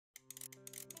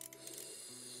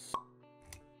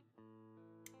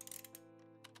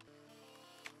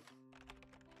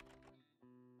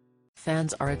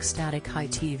Fans are ecstatic.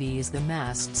 ITV's The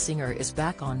Masked Singer is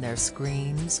back on their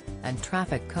screens, and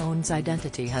Traffic Cone's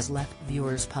identity has left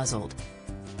viewers puzzled.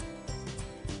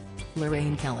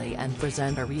 Lorraine Kelly and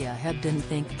presenter Rhea Hebden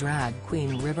think drag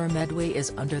queen River Medway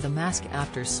is under the mask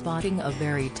after spotting a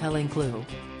very telling clue.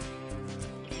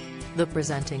 The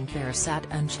presenting pair sat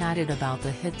and chatted about the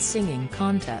hit singing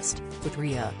contest, with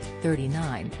Rhea,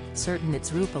 39, certain it's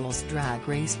RuPaul's Drag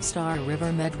Race star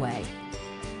River Medway.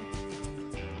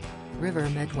 River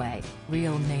Medway,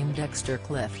 real name Dexter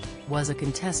Clift, was a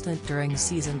contestant during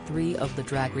Season 3 of the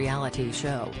drag reality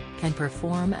show, can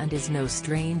perform and is no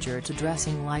stranger to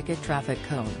dressing like a traffic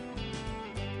cone.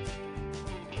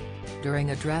 During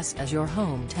a Dress as Your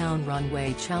Hometown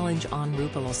runway challenge on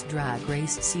RuPaul's Drag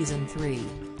Race Season 3,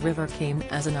 River came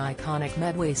as an iconic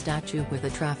Medway statue with a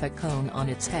traffic cone on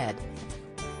its head.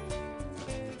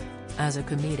 As a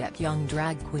comedic young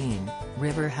drag queen,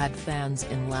 River had fans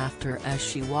in laughter as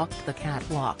she walked the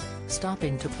catwalk,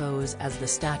 stopping to pose as the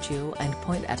statue and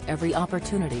point at every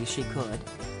opportunity she could.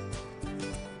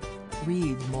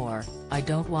 Read more. I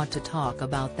don't want to talk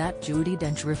about that. Judi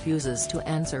Dench refuses to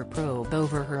answer probe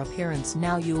over her appearance.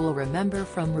 Now you'll remember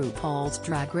from RuPaul's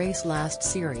Drag Race last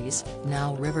series,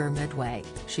 now River Medway,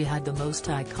 she had the most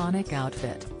iconic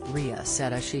outfit, Rhea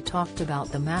said as she talked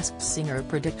about The Masked Singer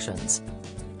predictions.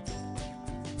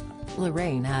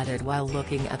 Lorraine added while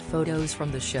looking at photos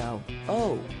from the show,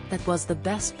 "Oh, that was the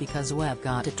best because we've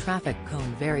got a traffic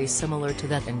cone very similar to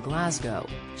that in Glasgow,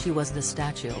 she was the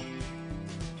statue.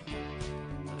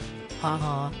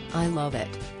 Haha, I love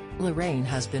it." Lorraine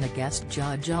has been a guest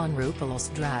judge on RuPaul's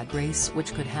Drag Race,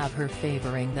 which could have her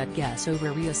favoring that guess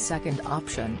over Rhea's second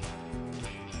option.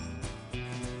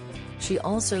 She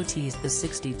also teased the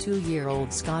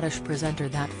 62-year-old Scottish presenter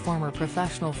that former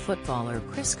professional footballer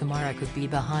Chris Kamara could be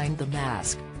behind the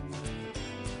mask.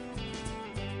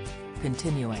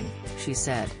 Continuing, she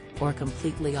said, "Or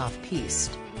completely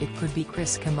off-piste, it could be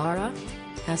Chris Kamara?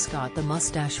 Has got the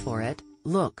mustache for it,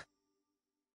 look."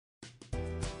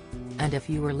 And if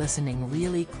you were listening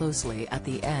really closely at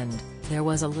the end, there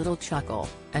was a little chuckle,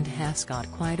 and has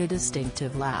got quite a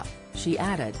distinctive laugh, she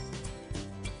added.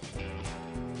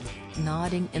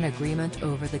 Nodding in agreement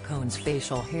over the cone's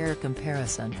facial hair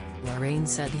comparison, Lorraine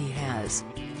said he has.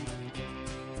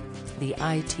 The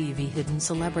ITV Hidden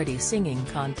Celebrity Singing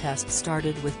Contest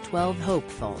started with 12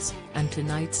 hopefuls, and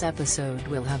tonight's episode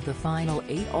will have the final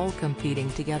 8 all competing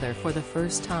together for the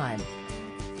first time.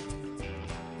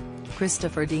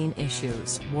 Christopher Dean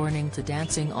issues warning to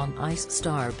Dancing on Ice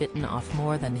star bitten off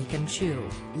more than he can chew.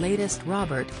 Latest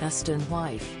Robert Peston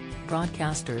wife.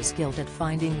 Broadcasters guilt at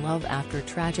finding love after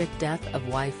tragic death of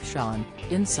wife Sean.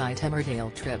 Inside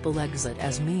Emmerdale triple exit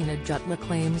as Mina Jutla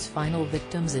claims final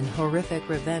victims in horrific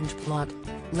revenge plot.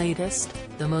 Latest,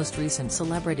 the most recent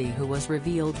celebrity who was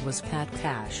revealed was Pat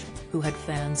Cash, who had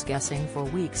fans guessing for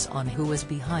weeks on who was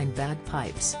behind Bad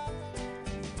Pipes.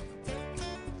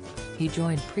 He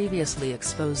joined previously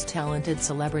exposed talented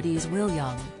celebrities Will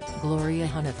Young, Gloria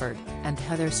Hunniford, and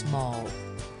Heather Small.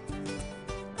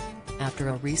 After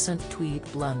a recent tweet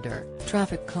blunder,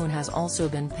 Traffic Cone has also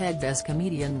been pegged as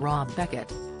comedian Rob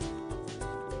Beckett.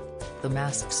 The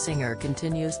Masked Singer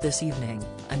continues this evening,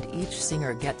 and each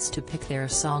singer gets to pick their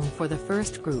song for the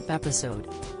first group episode.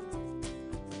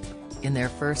 In their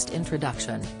first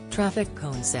introduction, Traffic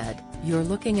Cone said, "You're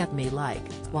looking at me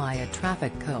like, why a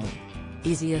traffic cone?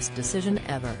 Easiest decision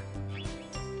ever.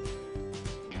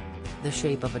 The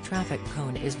shape of a traffic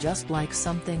cone is just like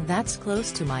something that's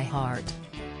close to my heart."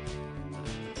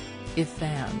 If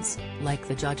fans, like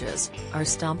the judges, are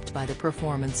stumped by the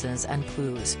performances and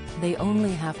clues, they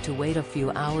only have to wait a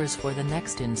few hours for the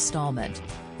next installment.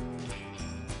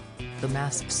 The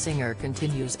Masked Singer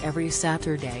continues every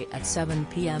Saturday at 7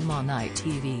 p.m. on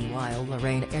ITV while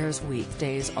Lorraine airs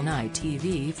weekdays on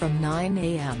ITV from 9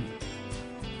 a.m.